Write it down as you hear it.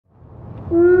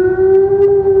Hi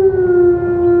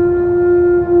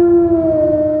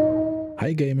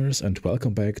gamers, and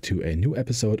welcome back to a new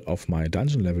episode of my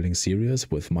dungeon leveling series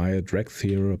with my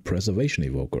Dragthyr Preservation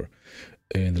Evoker.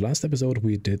 In the last episode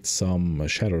we did some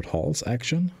Shattered Halls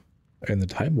action in the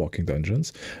Timewalking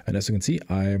dungeons, and as you can see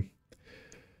I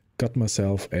got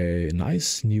myself a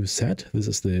nice new set. This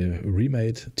is the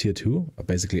remade tier 2.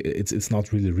 Basically it's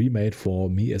not really remade for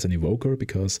me as an evoker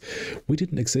because we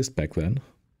didn't exist back then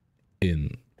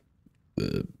in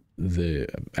the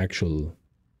actual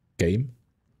game.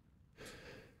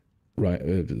 Right,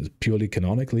 purely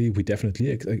canonically, we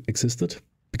definitely existed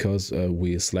because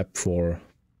we slept for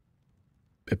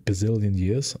a bazillion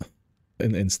years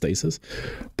in stasis,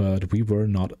 but we were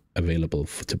not available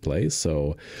to play.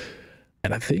 So,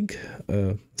 and I think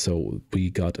so we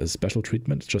got a special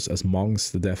treatment just as monks,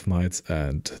 the death knights,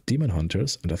 and demon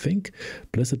hunters. And I think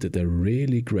Blizzard did a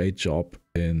really great job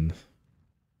in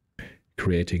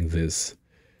creating this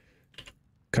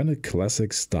kind of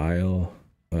classic style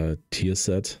tier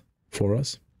set for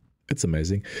us. It's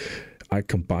amazing. I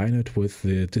combine it with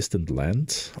the distant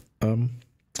land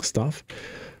stuff.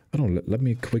 I don't know, let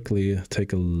me quickly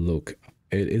take a look.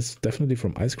 It is definitely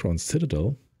from Icecrown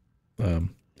Citadel,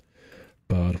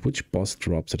 but which boss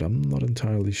drops it? I'm not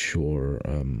entirely sure.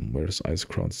 Where's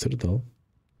Icecrown Citadel?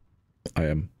 I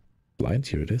am blind.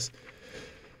 Here it is.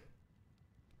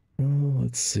 Well,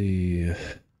 let's see.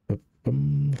 It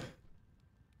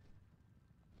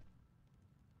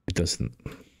doesn't.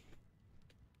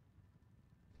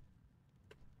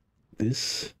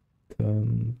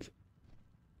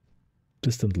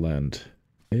 Distant land.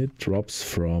 It drops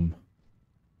from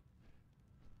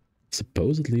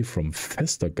supposedly from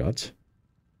Festergut,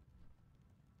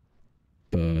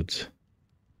 but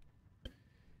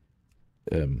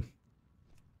there's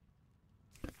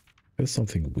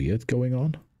something weird going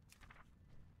on.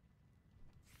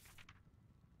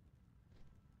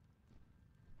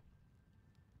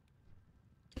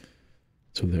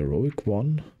 So the heroic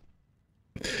one.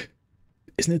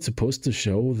 Isn't it supposed to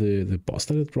show the boss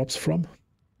that it drops from?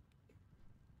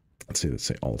 Let's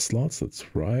say all slots,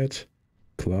 that's right.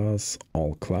 Class,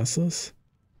 all classes.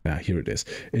 Yeah, here it is.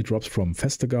 It drops from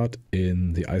Festergut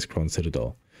in the Icecrown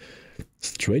Citadel.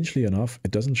 Strangely enough,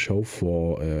 it doesn't show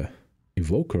for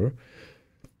Evoker,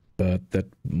 but that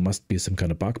must be some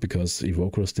kind of bug because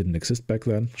Evokers didn't exist back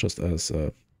then, just as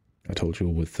I told you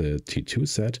with the T2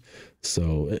 set.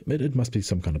 So it must be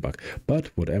some kind of bug.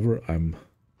 But whatever, I'm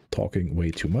talking way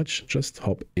too much. Just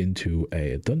hop into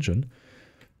a dungeon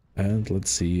and let's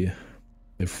see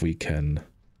if we can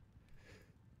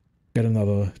get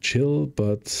another chill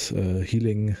but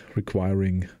healing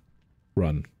requiring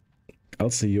run. I'll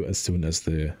see you as soon as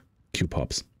the queue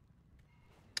pops.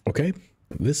 Okay,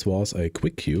 this was a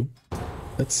quick queue.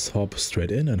 Let's hop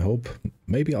straight in and hope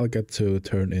maybe I'll get to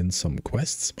turn in some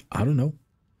quests. I don't know.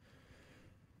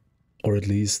 Or at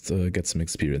least get some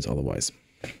experience otherwise.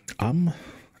 I'm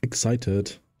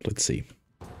excited. Let's see.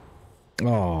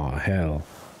 Oh, hell.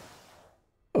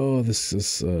 Oh, this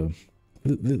is...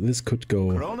 this could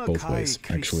go both ways,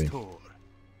 actually.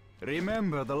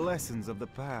 Remember the lessons of the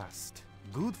past.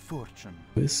 Good fortune.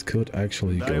 This could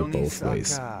actually go both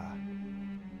ways.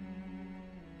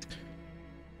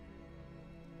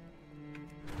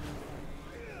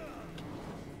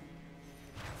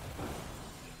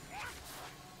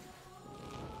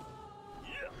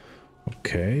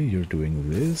 Okay, you're doing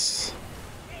this.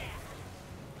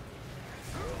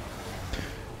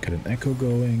 Get an echo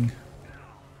going.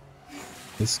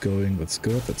 This going, that's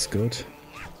good, that's good.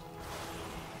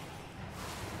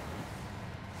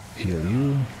 Heal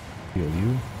you, heal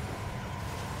you.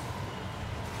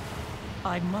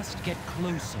 I must get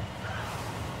closer.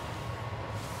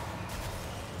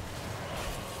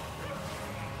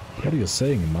 What are you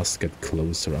saying, must get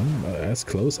closer? I'm as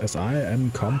close as I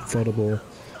am comfortable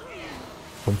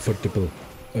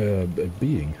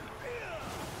being.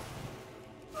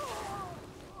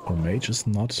 Our mage is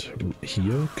not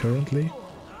here currently.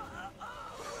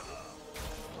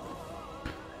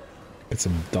 Get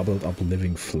some doubled up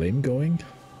living flame going.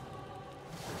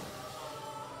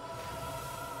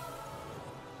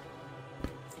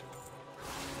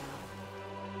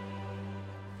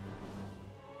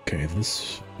 Okay,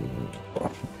 this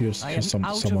here's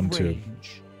someone to.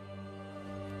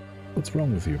 What's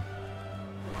wrong with you?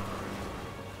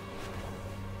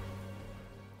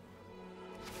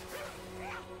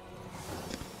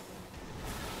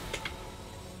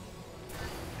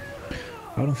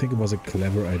 I don't think it was a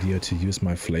clever idea to use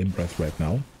my flame breath right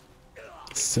now,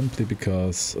 simply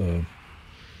because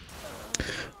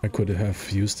I could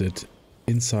have used it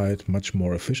inside much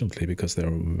more efficiently, because there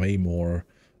are way more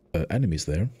enemies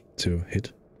there to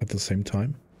hit at the same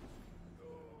time.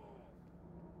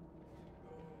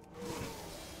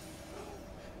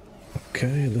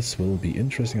 Okay, this will be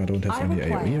interesting. I don't have any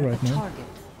AoE right now.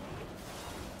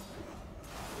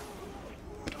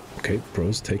 Okay,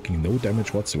 bro's taking no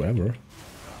damage whatsoever.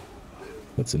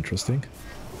 That's interesting.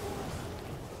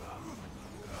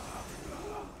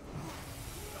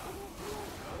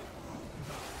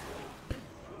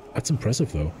 That's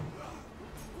impressive though.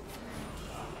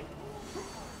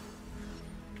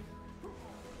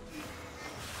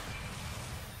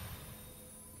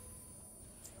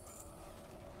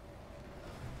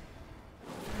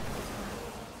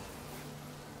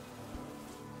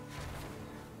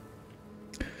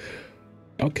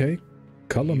 Okay,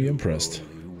 color me impressed.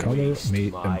 Color me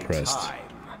impressed.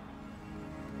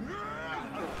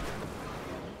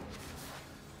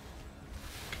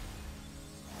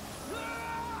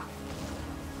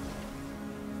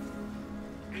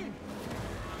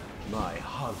 My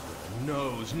hunger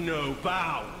knows no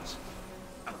bounds.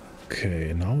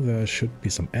 Okay, now there should be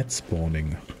some ads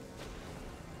spawning.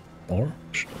 Or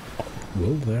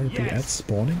will there be ads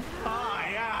spawning?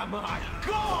 I am a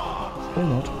god! Or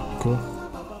not? Cool.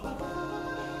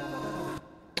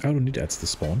 I don't need ads to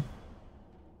spawn.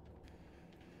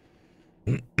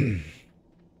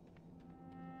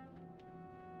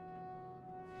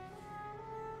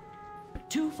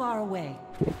 Too far away.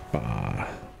 Whoopa.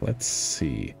 Let's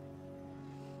see.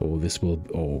 Oh, this will...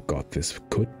 Oh god, this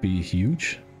could be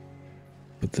huge.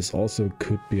 But this also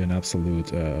could be an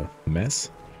absolute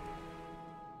mess.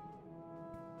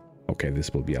 Okay,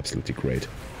 this will be absolutely great.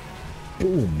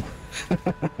 Boom!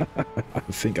 I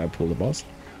think I pulled the boss.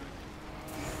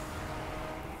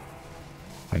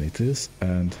 I need this,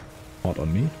 and hot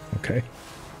on me. Okay.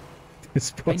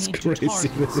 This was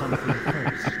crazy.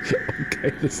 Okay,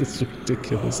 this is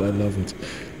ridiculous. I love it.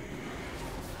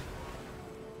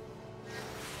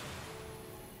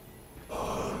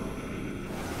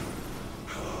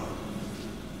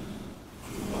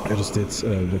 I just did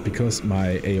because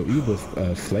my AOE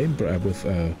with flame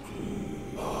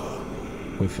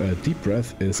with deep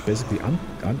breath is basically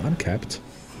uncapped.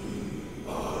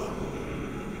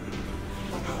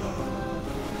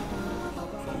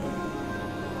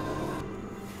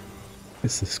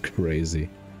 This is crazy.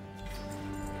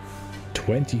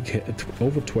 20k,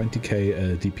 over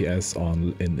 20k DPS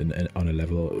on a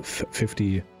level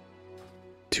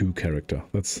 52 character.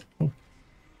 That's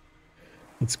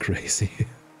crazy.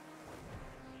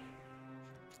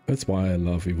 That's why I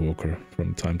love Evoker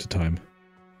from time to time.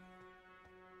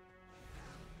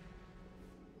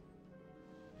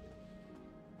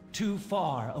 Too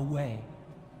far away.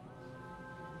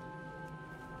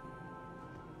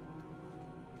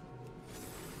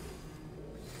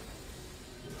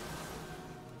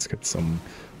 Let's get some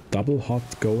double hot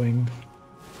going.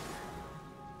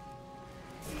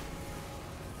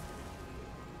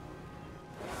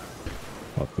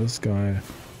 Hot this guy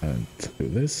and do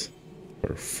this.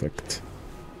 Perfect.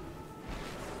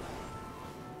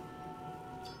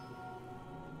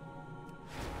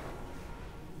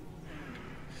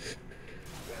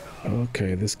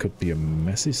 Okay, this could be a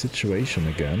messy situation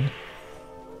again.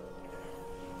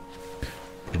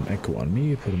 Put an echo on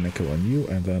me, put an echo on you,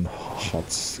 and then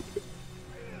hots.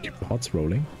 Keep the hots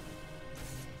rolling.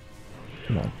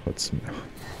 Come on, let's...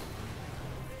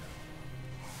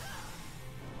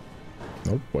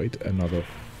 Nope, wait, another...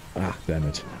 Ah, damn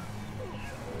it.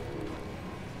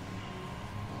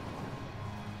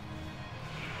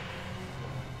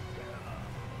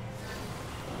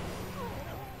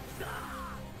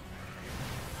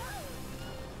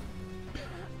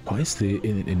 Why is the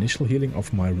initial healing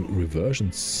of my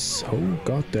reversion so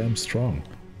goddamn strong?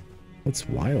 That's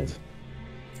wild.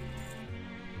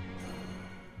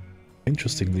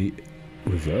 Interestingly,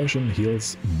 reversion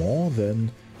heals more than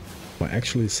my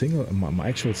actual single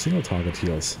target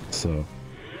heals. So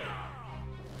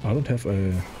I don't have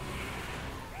an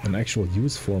actual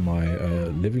use for my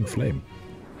living flame,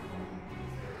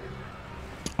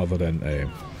 other than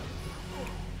a...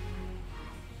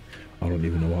 I don't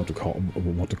even know what to call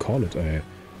it, a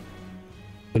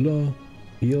pillar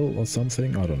heal or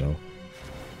something, I don't know.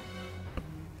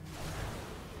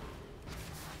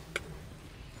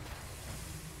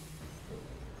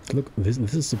 Look, this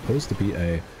is supposed to be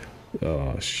a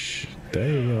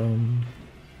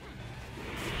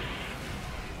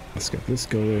let's get this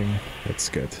going, let's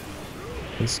get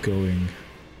this going,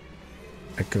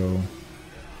 echo,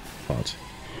 hot.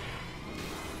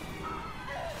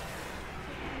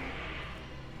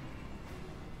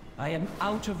 I am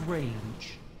out of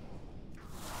range.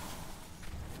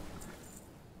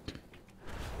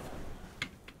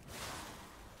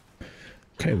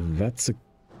 Okay, that's a...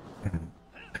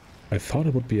 I thought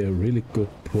it would be a really good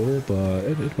pull, but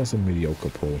it was a mediocre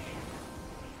pull.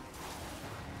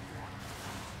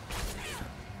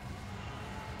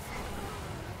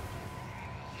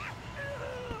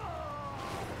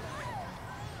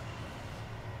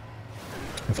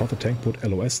 I thought the tank would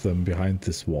LOS them behind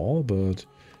this wall, but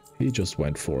he just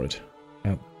went for it.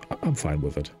 And I'm fine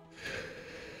with it.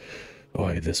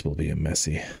 Oh, this will be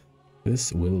messy.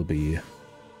 This will be...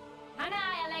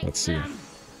 Let's see.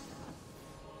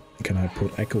 Can I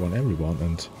put echo on everyone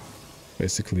and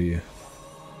basically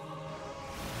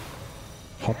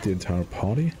hop the entire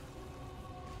party?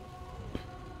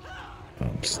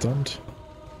 I'm stunned.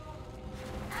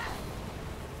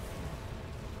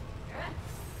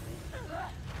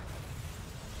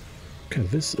 Okay,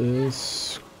 this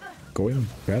is going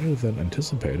better than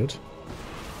anticipated.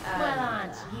 Well,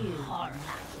 aren't you?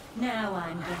 Now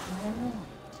I'm getting annoyed.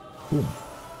 Boom.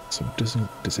 Some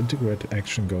disintegrated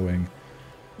action going.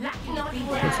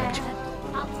 Perfect.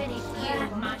 I'll finish you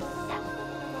myself.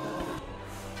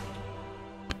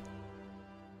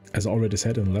 As I already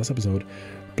said in the last episode,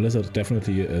 Blizzard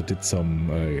definitely did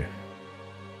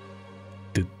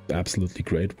absolutely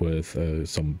great with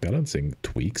some balancing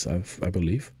tweaks, I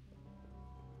believe.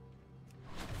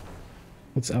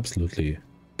 It's absolutely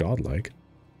godlike.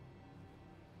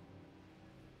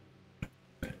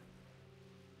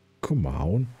 Come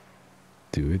on.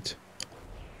 Do it.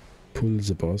 Pull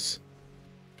the boss.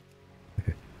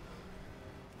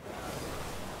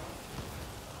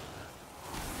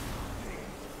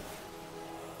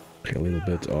 A little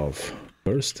bit of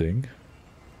bursting.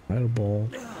 Fireball.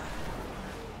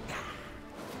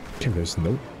 Okay, there's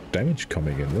no damage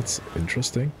coming in. That's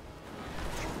interesting.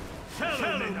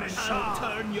 I'll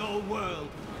turn your world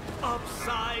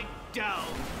upside down.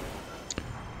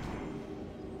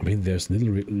 I mean, there's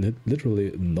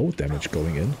literally no damage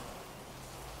going in.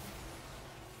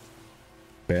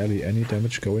 Barely any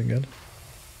damage going in.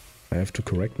 I have to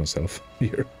correct myself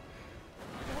here.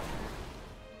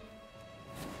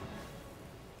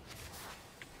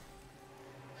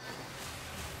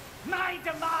 My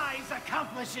demise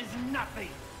accomplishes nothing.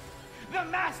 The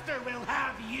Master will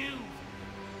have you.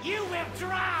 You will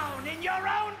drown in your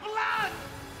own blood.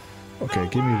 Okay,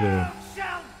 give me the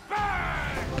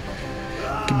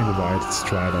White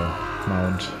Strider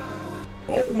mount.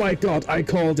 Oh my god, I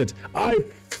called it! I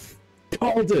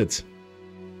called it!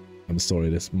 I'm sorry,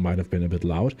 this might have been a bit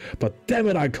loud, but damn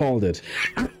it, I called it!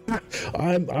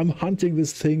 I'm hunting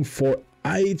this thing for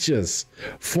ages!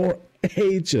 For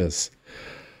ages!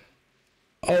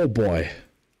 Oh boy.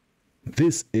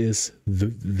 This is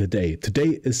the day.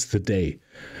 Today is the day.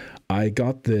 I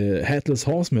got the Headless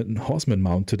Horseman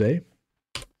mount today.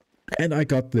 And I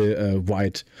got the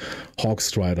White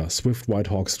Hawkstrider, Swift White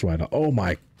Hawkstrider. Oh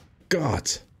my god.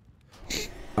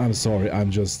 I'm sorry, I'm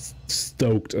just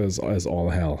stoked as all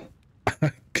hell.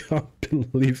 I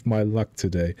can't believe my luck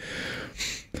today.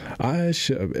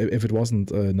 If it wasn't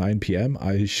 9 PM,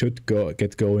 I should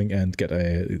get going and get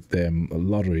a damn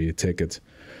lottery ticket.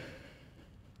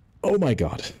 Oh my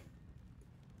god.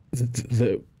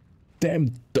 The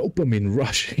damn dopamine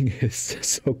rushing is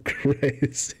so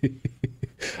crazy.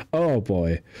 Oh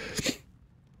boy.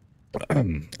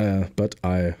 But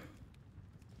I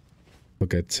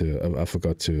forgot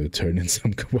to turn in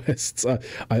some quests.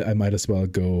 I might as well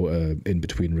go in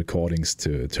between recordings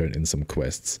to turn in some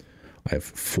quests. I have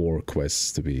 4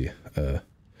 quests to be...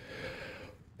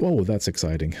 Whoa, that's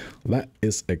exciting. That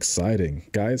is exciting.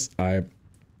 Guys, I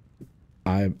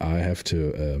have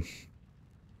to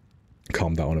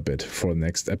calm down a bit for the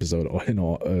next episode, or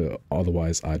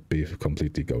otherwise I'd be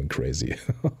completely going crazy.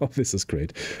 This is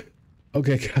great.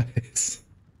 Okay, guys.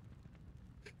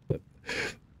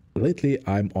 Lately,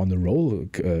 I'm on a roll.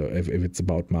 If it's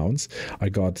about mounts, I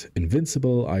got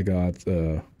Invincible. I got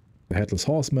the Headless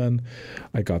Horseman.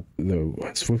 I got the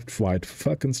Swift White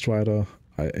Falcon Strider.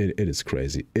 It is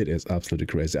crazy. It is absolutely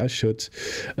crazy. I should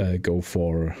go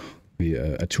for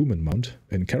the attunement mount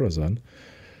in Karazhan.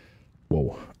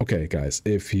 Whoa. Okay, guys,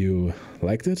 if you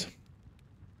liked it,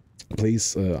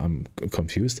 please, I'm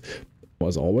confused,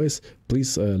 as always,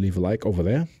 please leave a like over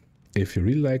there. If you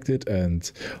really liked it and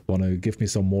want to give me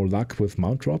some more luck with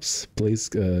mount drops, please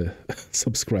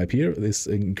subscribe here. This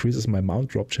increases my mount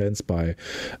drop chance by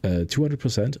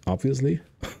 200%, obviously.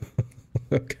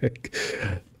 Okay.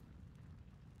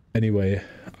 Anyway,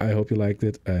 I hope you liked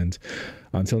it, and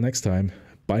until next time,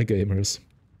 bye gamers.